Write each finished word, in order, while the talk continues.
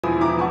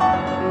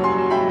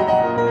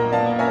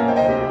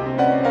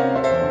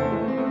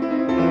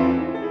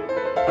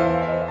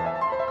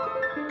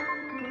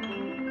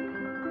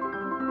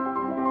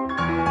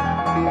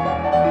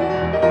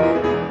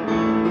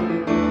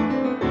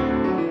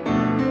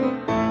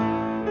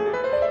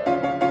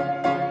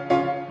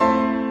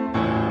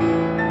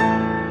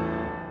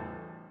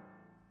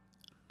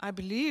I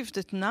believe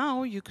that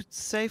now you could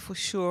say for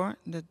sure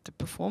that the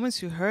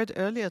performance you heard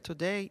earlier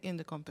today in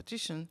the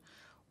competition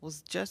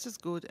was just as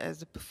good as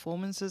the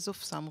performances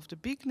of some of the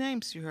big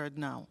names you heard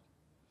now.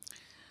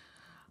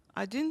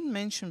 I didn't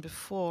mention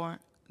before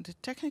the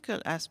technical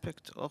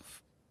aspect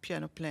of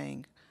piano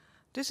playing.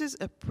 This is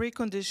a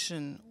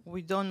precondition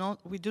we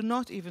do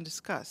not even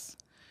discuss.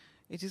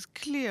 It is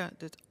clear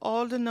that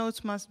all the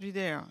notes must be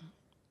there,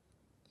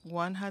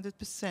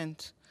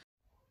 100%.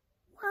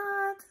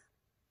 What?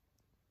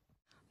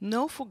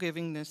 No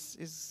forgivingness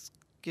is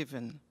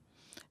given.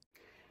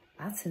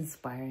 That's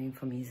inspiring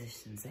for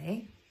musicians,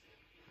 eh?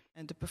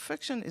 And the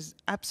perfection is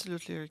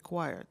absolutely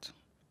required.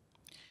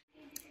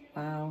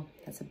 Wow,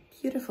 that's a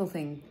beautiful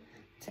thing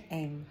to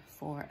aim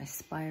for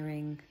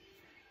aspiring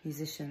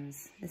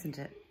musicians, isn't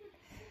it?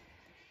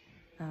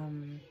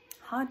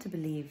 Hard to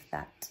believe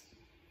that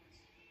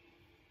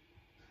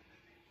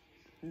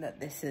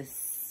this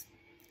is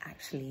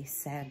actually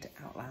said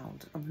out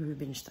loud on the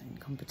Rubinstein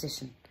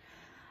competition.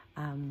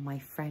 My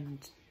friend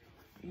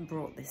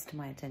brought this to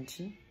my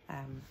attention,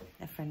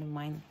 a friend of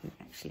mine who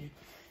actually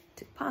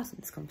took part in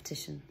this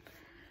competition.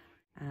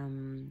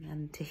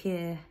 And to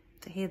hear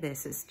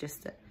this is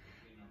just a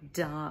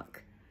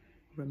dark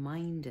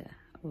reminder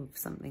of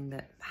something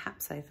that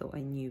perhaps I thought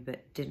I knew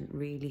but didn't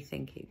really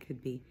think it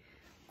could be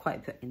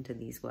quite put into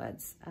these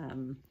words.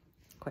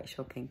 Quite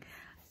shocking.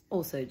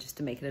 Also, just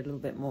to make it a little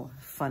bit more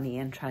funny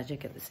and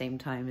tragic at the same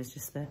time, is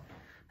just the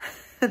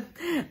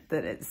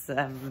that it's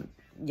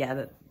yeah,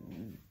 that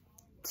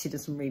she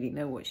doesn't really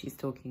know what she's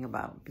talking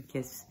about,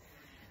 because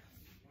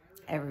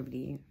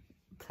everybody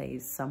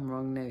plays some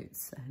wrong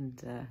notes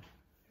and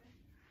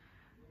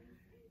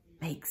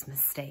makes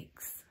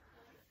mistakes.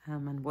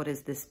 And what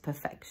is this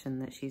perfection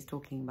that she's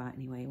talking about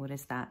anyway? What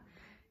is that?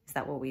 Is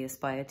that what we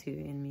aspire to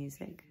in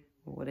music?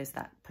 Or what is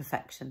that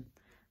perfection,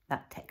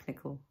 that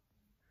technical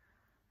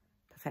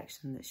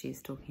perfection that she's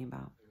talking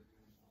about?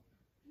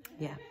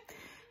 Yeah.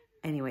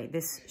 Anyway,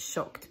 this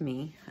shocked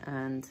me,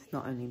 and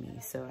not only me,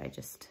 so I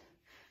just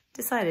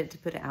decided to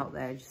put it out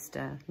there, just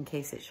in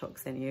case it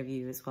shocks any of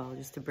you as well,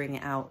 just to bring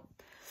it out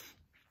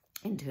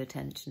into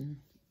attention,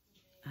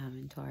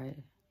 into our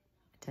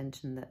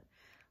attention, that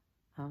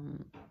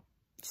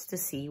just to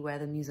see where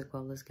the music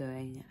world is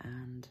going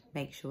and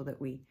make sure that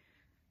we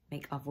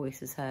make our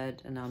voices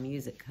heard and our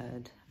music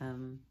heard.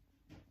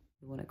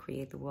 We want to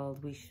create the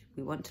world we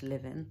want to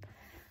live in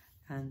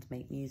and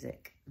make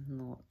music,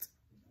 not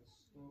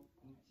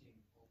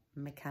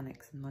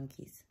mechanics and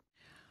monkeys.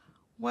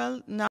 Well, now